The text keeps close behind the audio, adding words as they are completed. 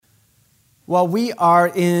Well, we are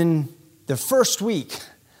in the first week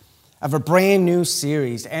of a brand new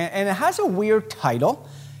series, and it has a weird title.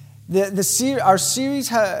 Our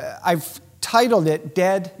series, I've titled it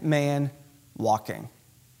Dead Man Walking.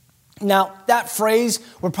 Now, that phrase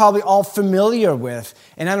we're probably all familiar with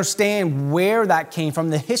and understand where that came from,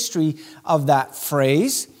 the history of that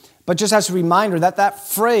phrase. But just as a reminder that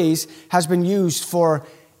phrase has been used for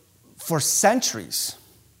centuries.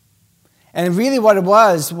 And really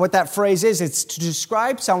what that phrase is, it's to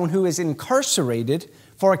describe someone who is incarcerated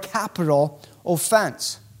for a capital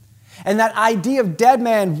offense. And that idea of dead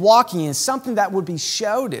man walking is something that would be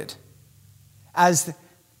shouted as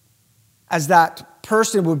that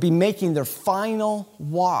person would be making their final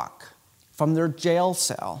walk from their jail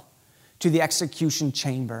cell to the execution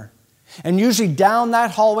chamber. And usually down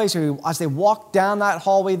that hallway, so as they walk down that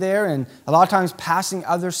hallway there, and a lot of times passing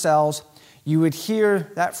other cells, you would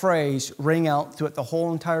hear that phrase ring out throughout the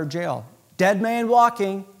whole entire jail. Dead man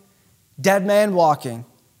walking, dead man walking.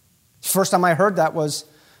 First time I heard that was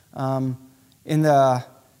in the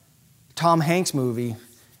Tom Hanks movie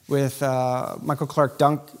with Michael Clark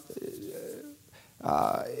Duncan.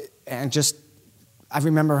 And just, I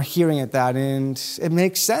remember hearing that, and it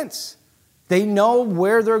makes sense. They know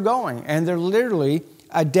where they're going, and they're literally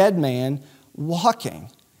a dead man walking.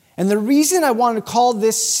 And the reason I wanted to call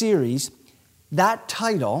this series that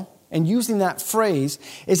title and using that phrase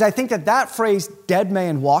is I think that phrase, dead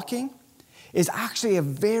man walking, is actually a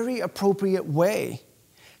very appropriate way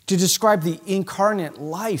to describe the incarnate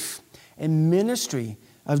life and ministry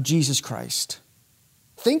of Jesus Christ.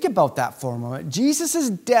 Think about that for a moment. Jesus'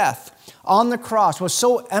 death on the cross was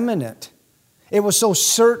so eminent. It was so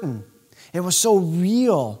certain. It was so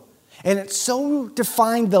real. And it so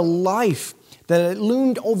defined the life that it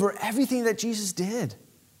loomed over everything that Jesus did.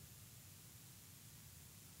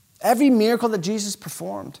 Every miracle that Jesus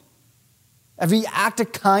performed, every act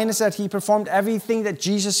of kindness that he performed, everything that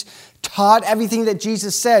Jesus taught, everything that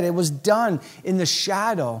Jesus said, it was done in the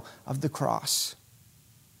shadow of the cross.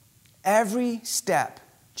 Every step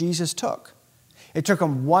Jesus took, it took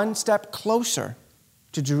him one step closer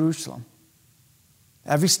to Jerusalem.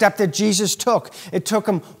 Every step that Jesus took, it took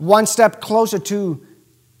him one step closer to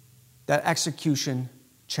that execution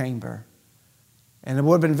chamber. And it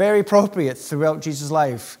would have been very appropriate throughout Jesus'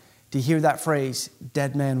 life to hear that phrase,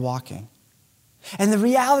 dead man walking. And the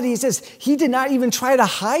reality is this, he did not even try to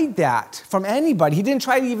hide that from anybody. He didn't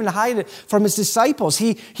try to even hide it from his disciples.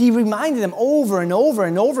 He reminded them over and over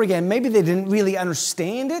and over again. Maybe they didn't really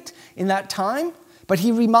understand it in that time, but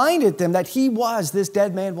he reminded them that he was this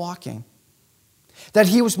dead man walking, that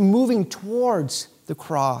he was moving towards the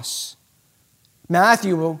cross.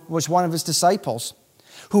 Matthew was one of his disciples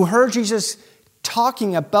who heard Jesus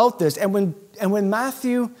talking about this. And when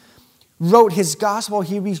Matthew wrote his gospel,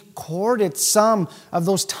 he recorded some of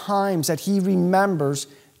those times that he remembers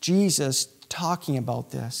Jesus talking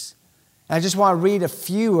about this. And I just want to read a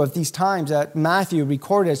few of these times that Matthew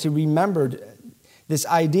recorded as he remembered this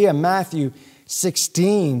idea. Matthew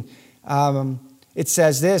 16, it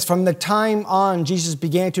says this, from the time on, Jesus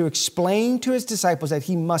began to explain to his disciples that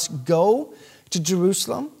he must go to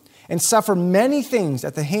Jerusalem and suffer many things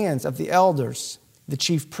at the hands of the elders, the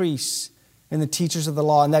chief priests, and the teachers of the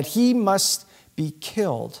law, and that he must be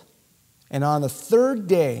killed, and on the third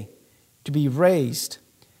day to be raised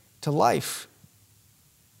to life.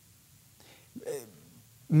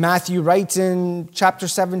 Matthew writes in chapter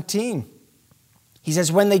 17, he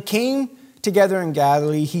says, when they came together in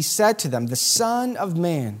Galilee, he said to them, the Son of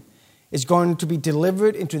Man is going to be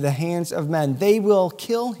delivered into the hands of men. They will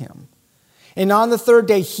kill him, and on the third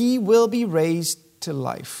day he will be raised to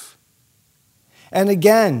life. And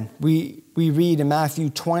again, we read in Matthew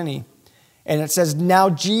 20, and it says, now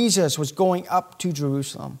Jesus was going up to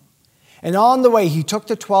Jerusalem. And on the way, he took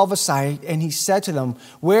the 12 aside, and he said to them,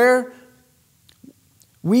 where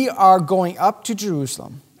we are going up to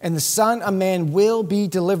Jerusalem, and the Son of Man will be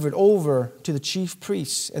delivered over to the chief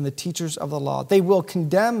priests and the teachers of the law. They will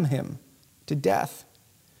condemn him to death,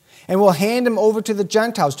 and will hand him over to the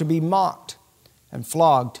Gentiles to be mocked and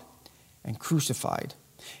flogged and crucified.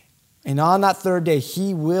 And on that third day,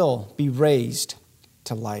 he will be raised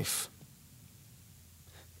to life.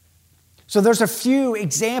 So there's a few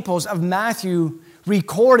examples of Matthew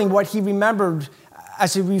recording what he remembered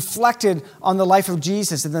as he reflected on the life of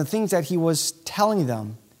Jesus and the things that he was telling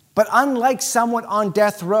them. But unlike someone on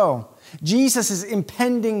death row, Jesus'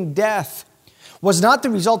 impending death was not the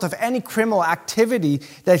result of any criminal activity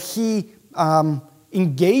that he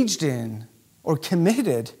engaged in or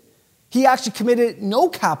committed. He actually committed no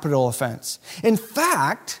capital offense. In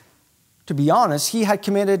fact, to be honest, he had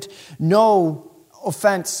committed no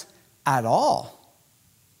offense at all.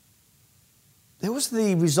 It was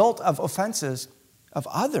the result of offenses of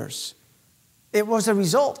others. It was a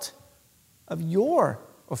result of your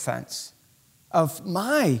offense, of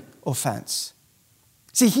my offense.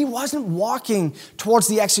 See, he wasn't walking towards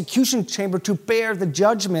the execution chamber to bear the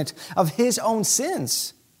judgment of his own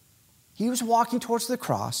sins. He was walking towards the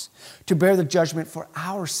cross to bear the judgment for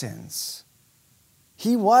our sins.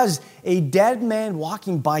 He was a dead man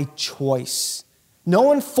walking by choice. No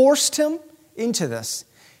one forced him into this.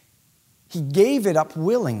 He gave it up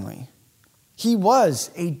willingly. He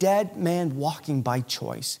was a dead man walking by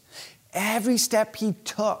choice. Every step he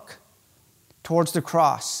took towards the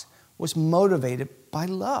cross was motivated by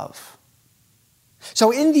love.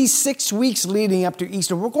 So in these 6 weeks leading up to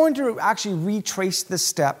Easter, we're going to actually retrace the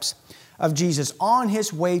steps of Jesus on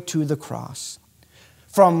his way to the cross.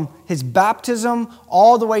 From his baptism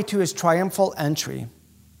all the way to his triumphal entry.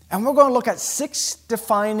 And we're going to look at 6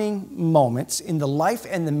 defining moments in the life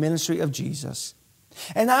and the ministry of Jesus.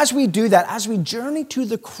 And as we do that, as we journey to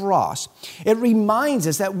the cross, it reminds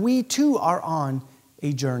us that we too are on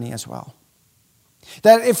a journey as well.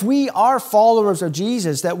 That if we are followers of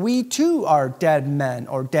Jesus, that we too are dead men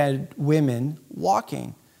or dead women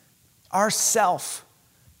walking. Our self,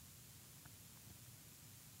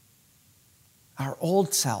 our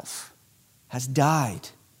old self, has died.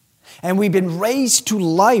 And we've been raised to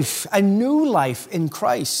life, a new life in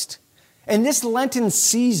Christ. And this Lenten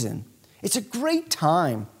season, it's a great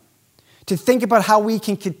time to think about how we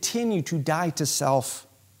can continue to die to self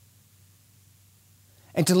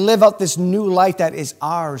and to live out this new life that is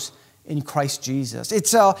ours in Christ Jesus.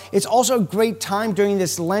 It's also a great time during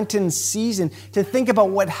this Lenten season to think about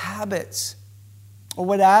what habits or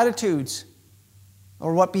what attitudes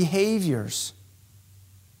or what behaviors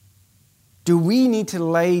do we need to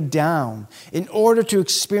lay down in order to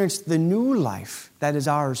experience the new life that is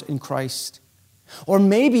ours in Christ. Or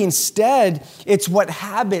maybe instead, it's what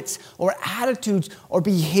habits or attitudes or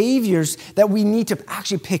behaviors that we need to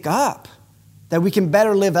actually pick up, that we can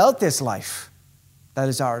better live out this life that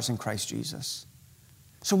is ours in Christ Jesus.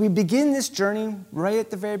 So we begin this journey right at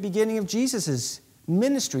the very beginning of Jesus'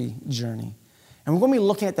 ministry journey. And we're going to be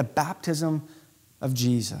looking at the baptism of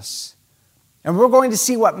Jesus. And we're going to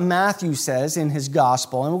see what Matthew says in his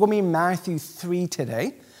gospel. And we're going to be in Matthew 3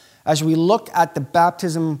 today as we look at the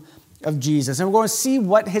baptism of Jesus. And we're going to see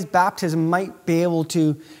what his baptism might be able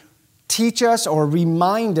to teach us or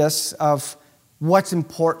remind us of what's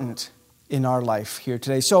important in our life here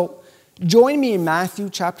today. So join me in Matthew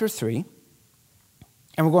chapter 3.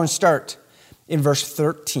 And we're going to start in verse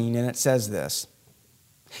 13. And it says this.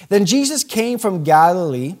 Then Jesus came from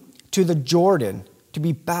Galilee to the Jordan to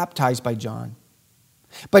be baptized by John.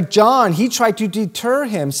 But John, he tried to deter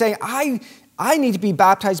him, saying, I need to be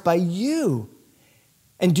baptized by you.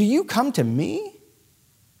 And do you come to me?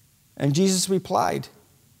 And Jesus replied,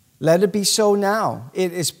 let it be so now.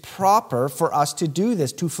 It is proper for us to do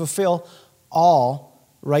this, to fulfill all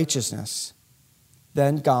righteousness.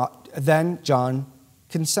 Then John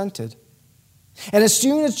consented. And as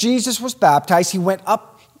soon as Jesus was baptized, he went up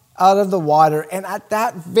out of the water, and at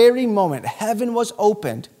that very moment, heaven was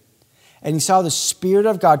opened, and he saw the Spirit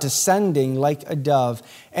of God descending like a dove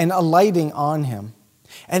and alighting on him.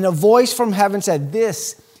 And a voice from heaven said,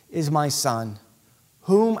 this is my Son,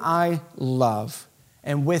 whom I love,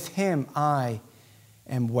 and with him I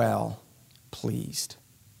am well pleased.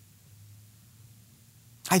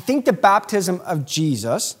 I think the baptism of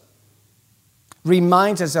Jesus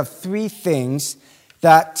reminds us of 3 things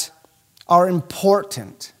that are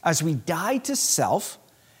important as we die to self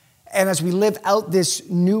and as we live out this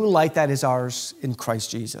new life that is ours in Christ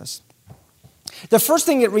Jesus. The first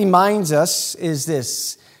thing it reminds us is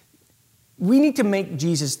this. We need to make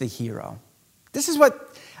Jesus the hero. This is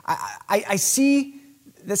what I see.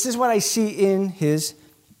 This is what I see in his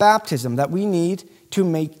baptism, that we need to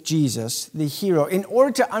make Jesus the hero. In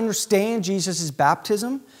order to understand Jesus'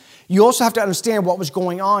 baptism, you also have to understand what was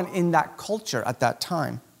going on in that culture at that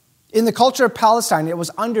time. In the culture of Palestine, it was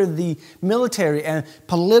under the military and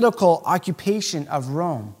political occupation of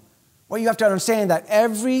Rome. Well, you have to understand that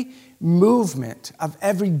every movement of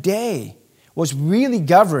every day was really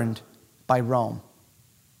governed by Rome.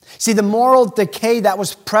 See, the moral decay that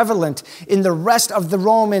was prevalent in the rest of the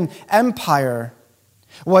Roman Empire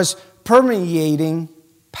was permeating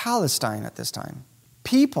Palestine at this time.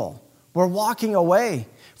 People were walking away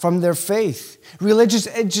from their faith. Religious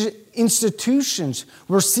institutions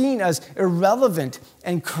were seen as irrelevant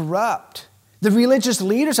and corrupt. The religious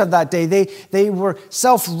leaders of that day, they were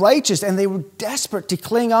self-righteous and they were desperate to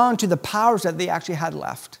cling on to the powers that they actually had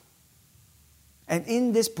left. And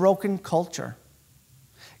in this broken culture,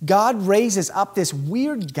 God raises up this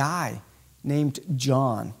weird guy named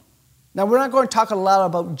John. Now, we're not going to talk a lot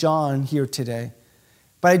about John here today,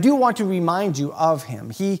 but I do want to remind you of him.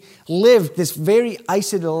 He lived this very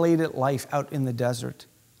isolated life out in the desert.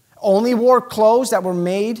 Only wore clothes that were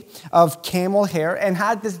made of camel hair and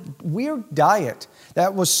had this weird diet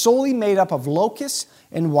that was solely made up of locusts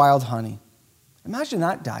and wild honey. Imagine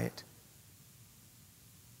that diet.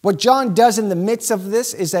 What John does in the midst of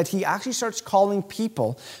this is that he actually starts calling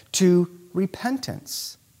people to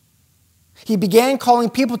repentance. He began calling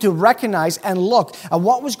people to recognize and look at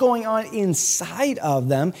what was going on inside of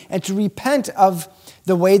them and to repent of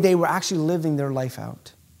the way they were actually living their life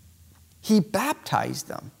out. He baptized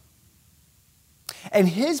them. And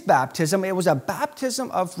his baptism, it was a baptism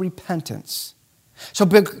of repentance.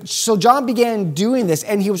 So John began doing this,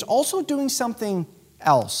 and he was also doing something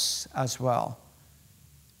else as well.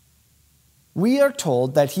 We are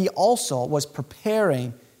told that he also was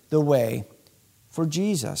preparing the way for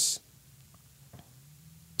Jesus.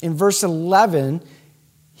 In verse 11,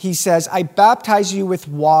 he says, I baptize you with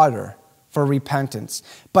water for repentance,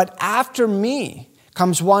 but after me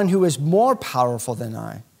comes one who is more powerful than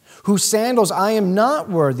I, whose sandals I am not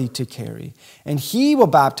worthy to carry, and he will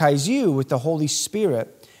baptize you with the Holy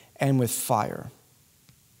Spirit and with fire.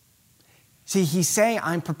 See, he's saying,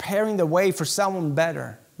 I'm preparing the way for someone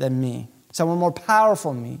better than me, someone more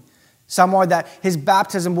powerful than me, someone that his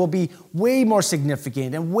baptism will be way more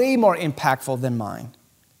significant and way more impactful than mine.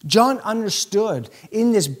 John understood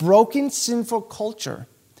in this broken, sinful culture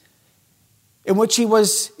in which he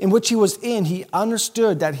was in, he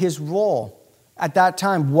understood that his role at that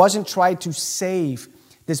time wasn't trying to save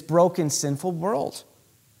this broken, sinful world.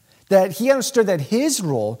 That he understood that his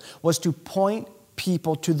role was to point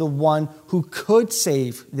people to the one who could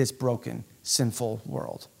save this broken, sinful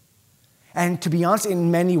world. And to be honest, in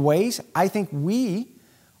many ways, I think we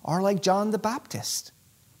are like John the Baptist.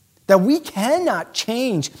 That we cannot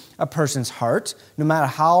change a person's heart, no matter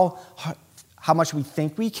how much we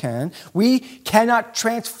think we can. We cannot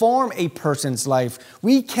transform a person's life.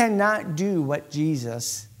 We cannot do what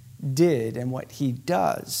Jesus did and what he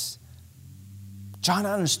does. John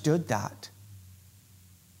understood that.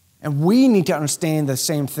 And we need to understand the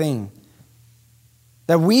same thing.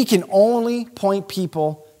 That we can only point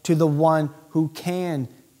people to the one who can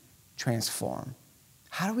transform.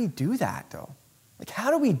 How do we do that, though?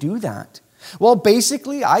 How do we do that? Well,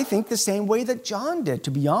 basically, I think the same way that John did,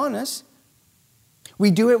 to be honest.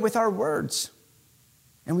 We do it with our words,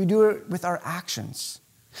 and we do it with our actions.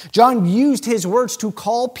 John used his words to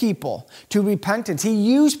call people to repentance. He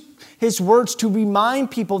used his words to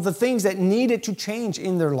remind people of the things that needed to change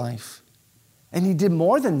in their life. And he did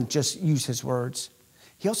more than just use his words.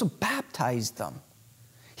 He also baptized them.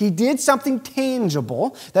 He did something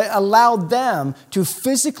tangible that allowed them to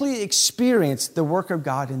physically experience the work of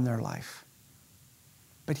God in their life.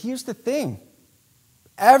 But here's the thing.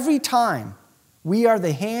 Every time we are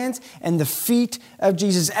the hands and the feet of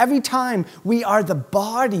Jesus, every time we are the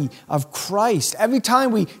body of Christ, every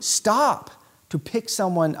time we stop to pick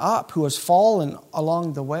someone up who has fallen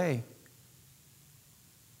along the way,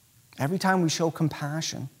 every time we show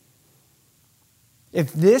compassion,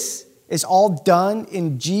 if this is all done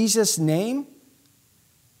in Jesus' name,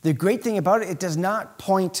 the great thing about it, it does not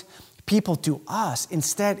point people to us.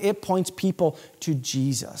 Instead, it points people to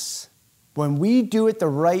Jesus. When we do it the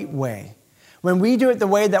right way, when we do it the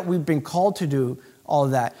way that we've been called to do all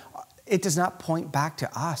of that, it does not point back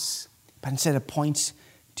to us, but instead it points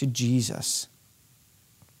to Jesus.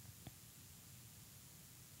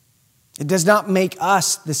 It does not make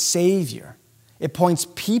us the Savior. It points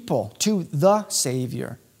people to the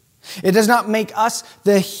Savior. It does not make us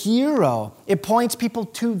the hero. It points people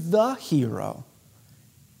to the hero.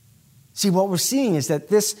 See, what we're seeing is that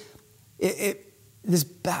this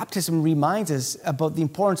baptism reminds us about the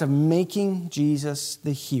importance of making Jesus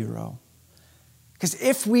the hero. Because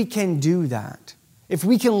if we can do that, if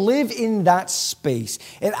we can live in that space,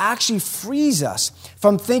 it actually frees us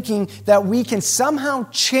from thinking that we can somehow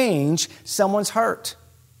change someone's heart.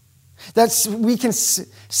 That we can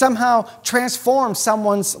somehow transform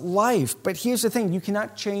someone's life. But here's the thing, you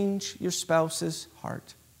cannot change your spouse's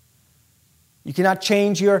heart. You cannot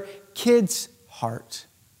change your kid's heart.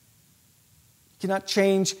 You cannot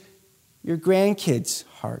change your grandkid's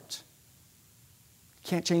heart. You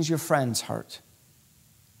can't change your friend's heart.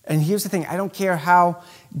 And here's the thing, I don't care how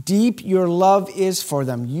deep your love is for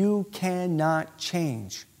them, you cannot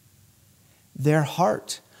change their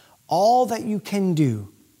heart. All that you can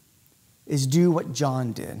do is do what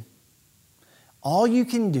John did. All you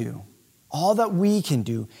can do, all that we can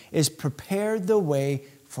do, is prepare the way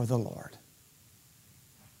for the Lord.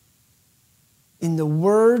 in the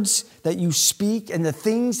words that you speak and the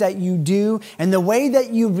things that you do and the way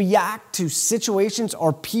that you react to situations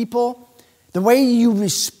or people, the way you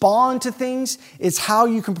respond to things is how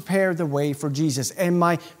you can prepare the way for Jesus. And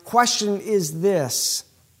my question is this: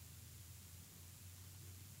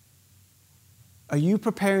 are you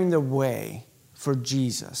preparing the way for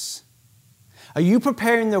Jesus? Are you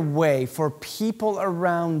preparing the way for people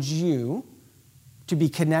around you to be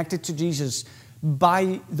connected to Jesus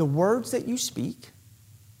by the words that you speak,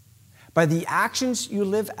 by the actions you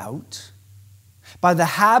live out, by the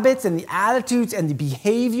habits and the attitudes and the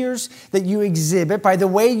behaviors that you exhibit, by the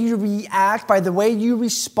way you react, by the way you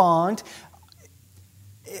respond?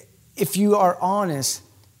 If you are honest,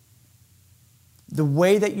 the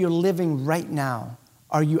way that you're living right now,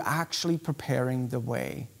 are you actually preparing the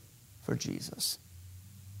way for Jesus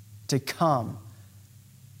to come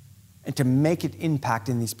and to make an impact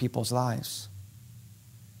in these people's lives?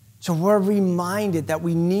 So we're reminded that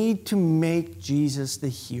we need to make Jesus the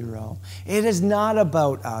hero. It is not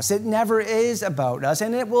about us. It never is about us,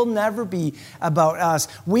 and it will never be about us.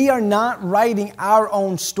 We are not writing our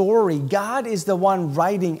own story. God is the one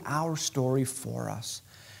writing our story for us.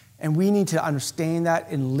 And we need to understand that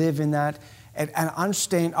and live in that and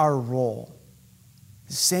understand our role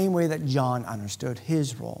the same way that John understood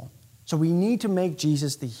his role. So we need to make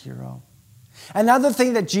Jesus the hero. Another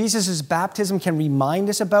thing that Jesus' baptism can remind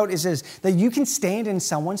us about is that you can stand in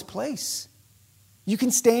someone's place. You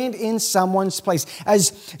can stand in someone's place.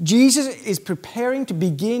 As Jesus is preparing to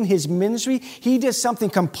begin his ministry, he does something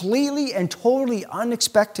completely and totally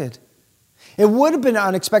unexpected. It would have been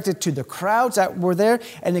unexpected to the crowds that were there,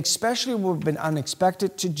 and especially would have been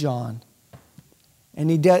unexpected to John.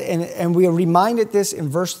 And we are reminded this in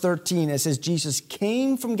verse 13. It says, Jesus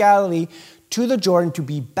came from Galilee to the Jordan to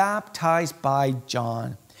be baptized by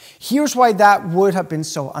John. Here's why that would have been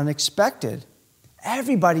so unexpected.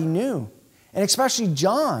 Everybody knew, and especially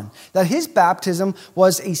John, that his baptism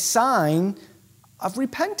was a sign of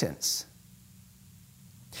repentance.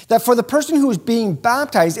 That for the person who was being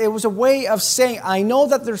baptized, it was a way of saying, I know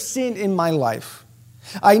that there's sin in my life.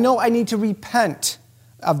 I know I need to repent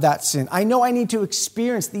of that sin. I know I need to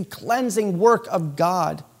experience the cleansing work of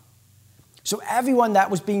God. So everyone that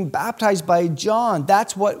was being baptized by John,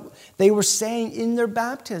 that's what they were saying in their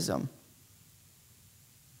baptism.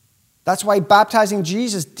 That's why baptizing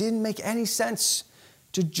Jesus didn't make any sense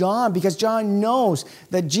to John, because John knows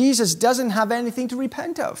that Jesus doesn't have anything to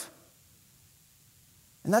repent of.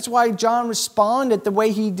 And that's why John responded the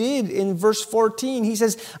way he did in verse 14. He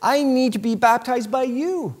says, I need to be baptized by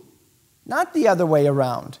you, not the other way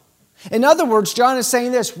around. In other words, John is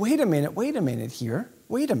saying this, wait a minute here.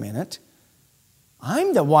 Wait a minute.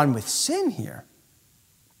 I'm the one with sin here.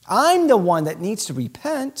 I'm the one that needs to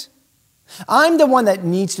repent. I'm the one that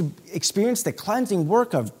needs to experience the cleansing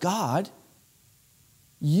work of God.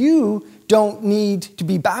 You don't need to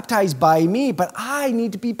be baptized by me, but I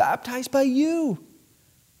need to be baptized by you.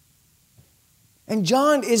 And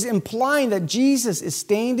John is implying that Jesus is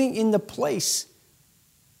standing in the place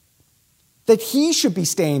that he should be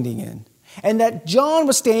standing in. And that John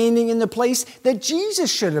was standing in the place that Jesus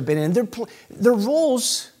should have been in. Their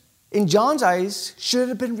roles, in John's eyes, should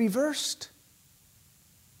have been reversed.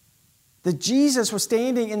 That Jesus was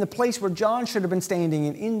standing in the place where John should have been standing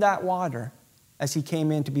in that water as he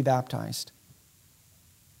came in to be baptized.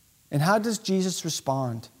 And how does Jesus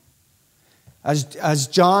respond? As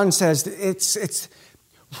John says,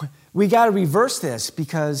 we got to reverse this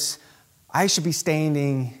because I should be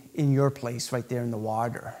standing in your place right there in the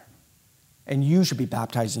water. And you should be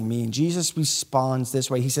baptizing me. And Jesus responds this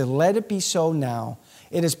way. He said, let it be so now.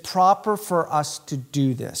 It is proper for us to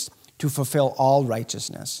do this, to fulfill all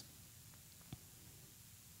righteousness.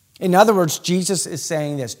 In other words, Jesus is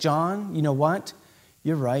saying this, John, you know what?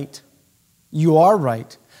 You're right. You are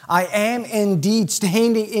right. I am indeed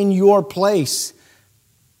standing in your place.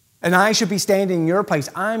 And I should be standing in your place.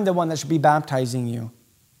 I'm the one that should be baptizing you.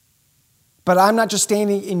 But I'm not just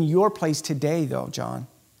standing in your place today, though, John.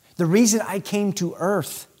 The reason I came to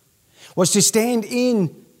earth was to stand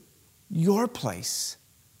in your place.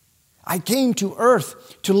 I came to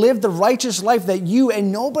earth to live the righteous life that you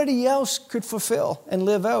and nobody else could fulfill and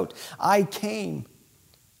live out. I came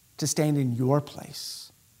to stand in your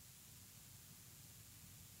place.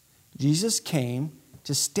 Jesus came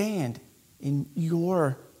to stand in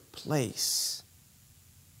your place.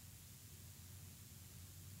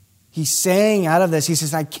 He's saying out of this, he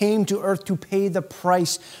says, I came to earth to pay the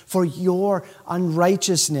price for your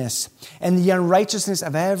unrighteousness and the unrighteousness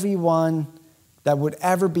of everyone that would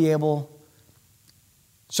ever be able,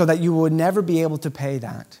 so that you would never be able to pay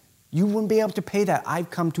that. You wouldn't be able to pay that. I've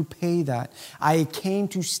come to pay that. I came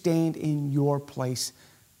to stand in your place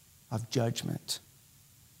of judgment.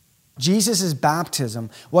 Jesus' baptism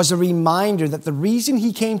was a reminder that the reason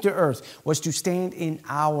he came to earth was to stand in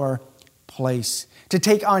our place, to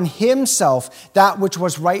take on himself that which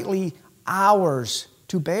was rightly ours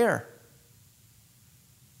to bear.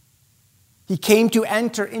 He came to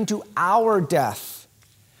enter into our death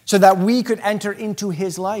so that we could enter into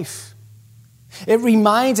his life. It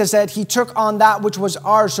reminds us that he took on that which was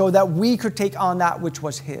ours so that we could take on that which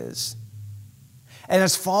was his. And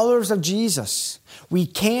as followers of Jesus, we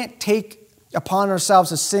can't take upon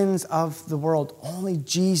ourselves the sins of the world. Only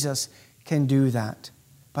Jesus can do that.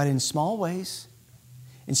 But in small ways,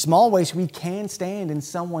 we can stand in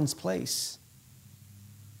someone's place.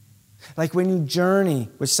 Like when you journey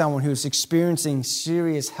with someone who's experiencing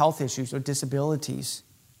serious health issues or disabilities,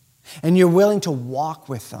 and you're willing to walk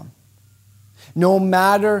with them, no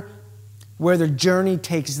matter where the journey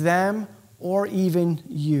takes them or even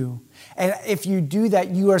you. And if you do that,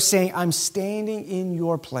 you are saying, I'm standing in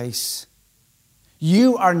your place.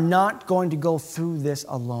 You are not going to go through this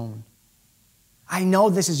alone. I know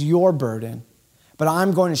this is your burden, but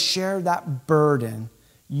I'm going to share that burden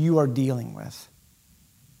you are dealing with.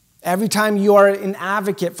 Every time you are an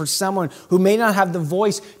advocate for someone who may not have the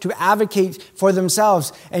voice to advocate for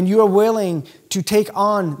themselves, and you are willing to take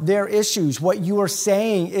on their issues, what you are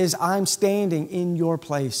saying is, I'm standing in your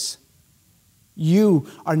place. You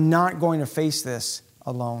are not going to face this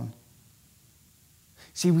alone.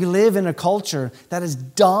 See, we live in a culture that is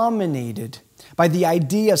dominated by the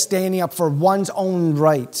idea of standing up for one's own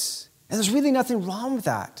rights. And there's really nothing wrong with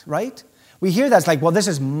that, right? We hear that it's like, well, this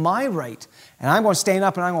is my right, and I'm going to stand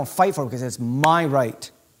up and I'm going to fight for it because it's my right.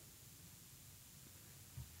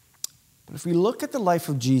 But if we look at the life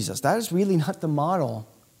of Jesus, that is really not the model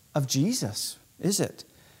of Jesus, is it?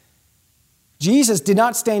 Jesus did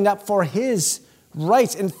not stand up for his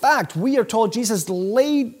rights. In fact, we are told Jesus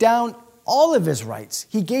laid down all of his rights.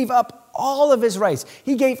 He gave up all of his rights.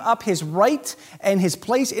 He gave up his right and his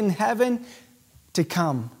place in heaven to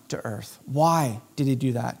come to earth. Why did he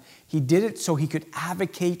do that? He did it so he could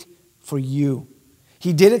advocate for you.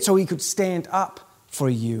 He did it so he could stand up for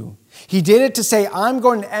you. He did it to say, I'm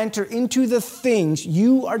going to enter into the things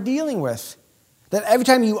you are dealing with. That every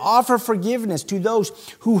time you offer forgiveness to those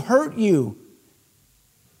who hurt you,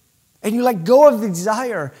 and you let go of the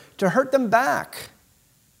desire to hurt them back,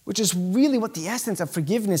 which is really what the essence of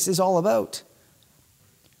forgiveness is all about.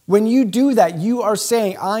 When you do that, you are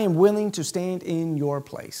saying, I am willing to stand in your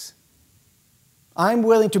place. I'm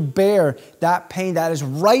willing to bear that pain that is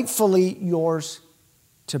rightfully yours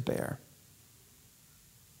to bear.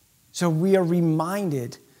 So we are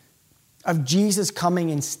reminded of Jesus coming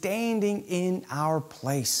and standing in our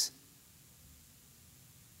place.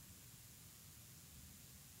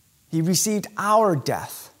 He received our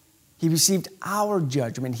death. He received our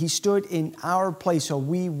judgment. He stood in our place so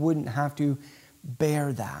we wouldn't have to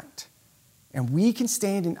bear that. And we can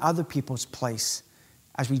stand in other people's place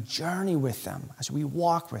as we journey with them, as we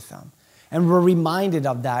walk with them. And we're reminded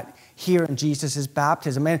of that here in Jesus'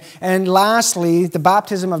 baptism. And lastly, the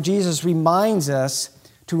baptism of Jesus reminds us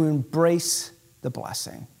to embrace the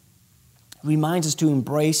blessing. It reminds us to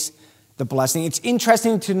embrace the blessing. It's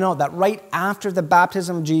interesting to note that right after the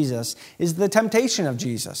baptism of Jesus is the temptation of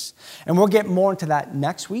Jesus. And we'll get more into that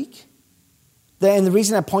next week. And the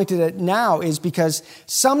reason I pointed it now is because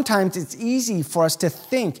sometimes it's easy for us to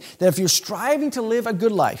think that if you're striving to live a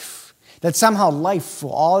good life, that somehow life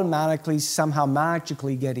will automatically, somehow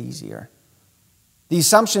magically get easier. The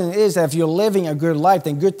assumption is that if you're living a good life,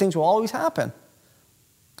 then good things will always happen.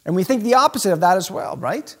 And we think the opposite of that as well,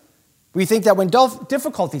 right? We think that when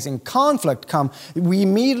difficulties and conflict come, we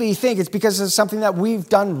immediately think it's because of something that we've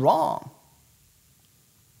done wrong.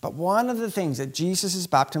 But one of the things that Jesus'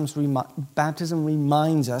 baptism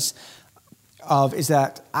reminds us of is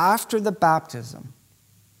that after the baptism,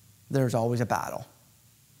 there's always a battle.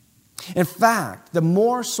 In fact, the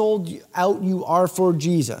more sold out you are for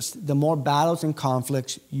Jesus, the more battles and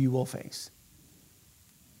conflicts you will face.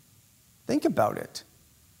 Think about it.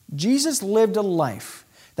 Jesus lived a life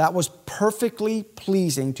that was perfectly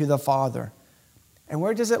pleasing to the Father. And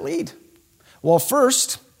where does it lead? Well,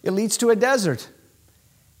 first, it leads to a desert.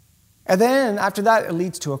 And then, after that, it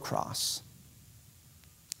leads to a cross.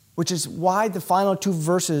 Which is why the final two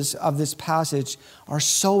verses of this passage are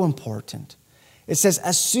so important. It says,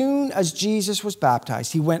 as soon as Jesus was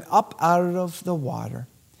baptized, he went up out of the water.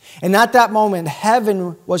 And at that moment,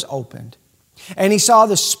 heaven was opened. And he saw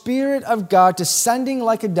the Spirit of God descending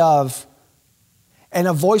like a dove. And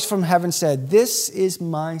a voice from heaven said, this is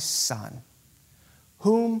my Son,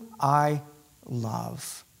 whom I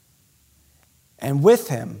love. And with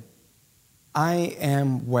him I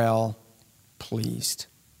am well pleased.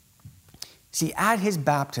 See, at his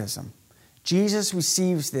baptism, Jesus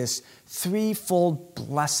receives this threefold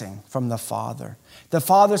blessing from the Father. The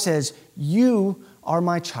Father says, you are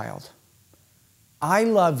my child. I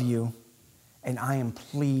love you, and I am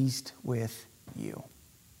pleased with you.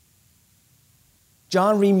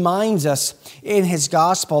 John reminds us in his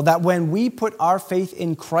gospel that when we put our faith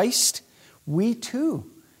in Christ, we too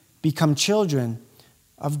become children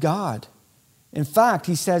of God. In fact,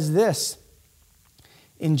 he says this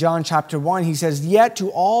in John chapter 1. He says, yet to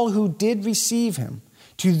all who did receive him,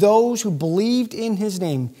 to those who believed in his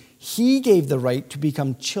name, he gave the right to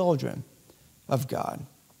become children of God.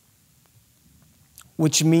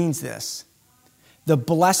 Which means this: the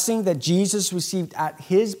blessing that Jesus received at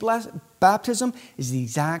his baptism is the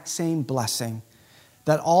exact same blessing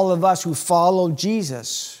that all of us who follow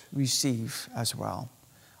Jesus receive as well.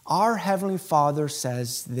 Our Heavenly Father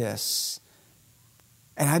says this,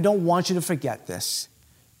 and I don't want you to forget this: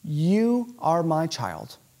 you are my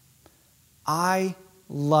child. I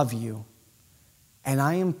love you, and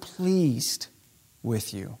I am pleased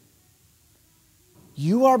with you.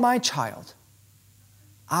 You are my child.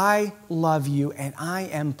 I love you, and I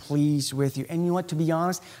am pleased with you. And you know what, to be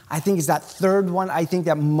honest, I think it's that third one, I think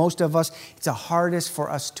that most of us, it's the hardest for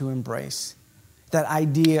us to embrace. That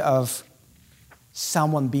idea of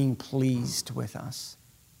someone being pleased with us.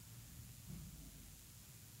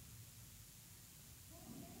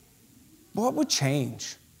 What would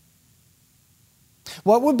change?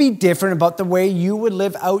 What would be different about the way you would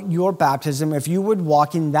live out your baptism if you would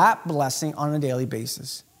walk in that blessing on a daily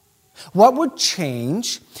basis? What would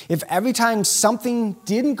change if every time something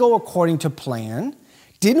didn't go according to plan,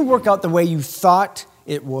 didn't work out the way you thought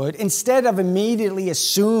it would, instead of immediately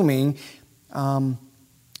assuming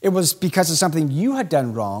it was because of something you had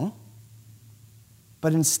done wrong,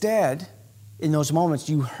 but instead, in those moments,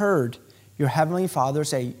 you heard your Heavenly Father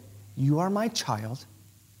say, you are my child,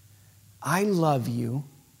 I love you,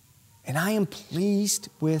 and I am pleased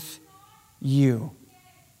with you.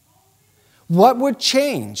 What would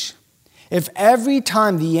change if every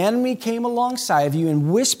time the enemy came alongside of you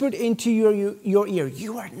and whispered into your ear,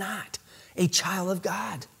 you are not a child of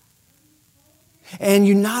God? And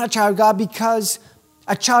you're not a child of God because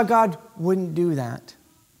a child of God wouldn't do that.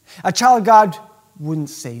 A child of God wouldn't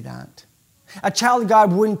say that. A child of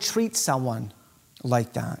God wouldn't treat someone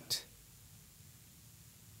like that.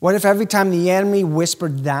 What if every time the enemy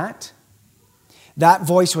whispered that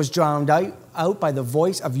voice was drowned out by the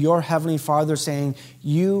voice of your Heavenly Father saying,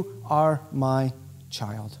 you are my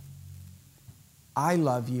child. I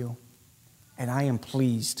love you, and I am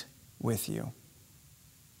pleased with you.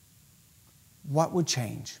 What would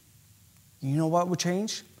change? You know what would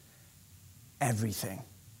change? Everything.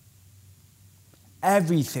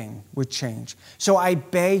 Everything would change. So I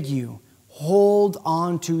beg you, hold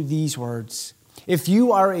on to these words. If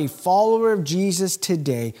you are a follower of Jesus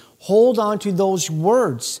today, hold on to those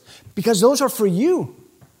words because those are for you.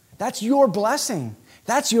 That's your blessing.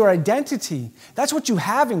 That's your identity. That's what you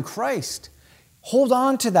have in Christ. Hold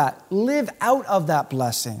on to that. Live out of that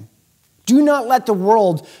blessing. Do not let the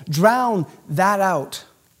world drown that out,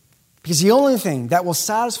 because the only thing that will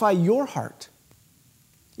satisfy your heart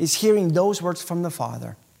is hearing those words from the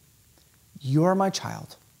Father. You are my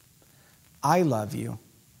child. I love you,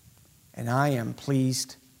 and I am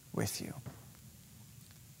pleased with you.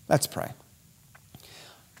 Let's pray.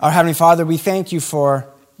 Our Heavenly Father, we thank you for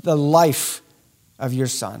the life of your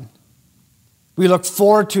Son. We look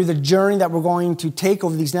forward to the journey that we're going to take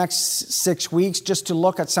over these next 6 weeks just to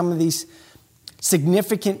look at some of these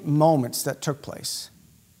significant moments that took place.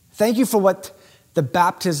 Thank you for what the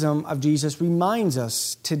baptism of Jesus reminds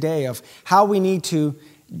us today of how we need to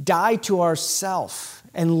die to ourselves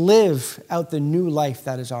and live out the new life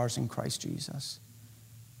that is ours in Christ Jesus.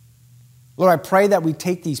 Lord, I pray that we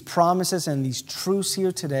take these promises and these truths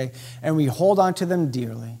here today and we hold on to them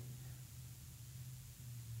dearly.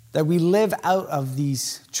 That we live out of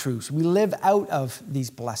these truths. We live out of these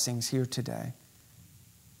blessings here today.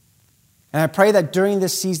 And I pray that during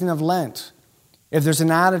this season of Lent, if there's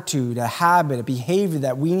an attitude, a habit, a behavior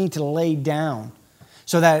that we need to lay down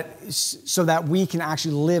so that we can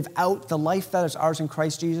actually live out the life that is ours in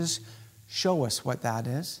Christ Jesus, show us what that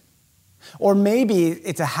is. Or maybe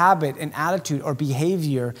it's a habit, an attitude, or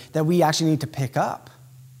behavior that we actually need to pick up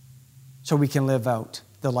so we can live out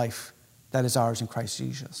the life that is ours in Christ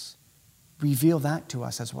Jesus. Reveal that to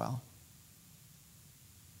us as well.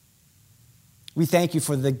 We thank you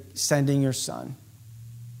for sending your Son.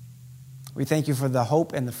 We thank you for the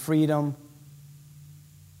hope and the freedom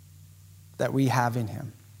that we have in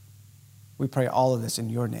him. We pray all of this in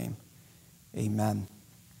your name. Amen.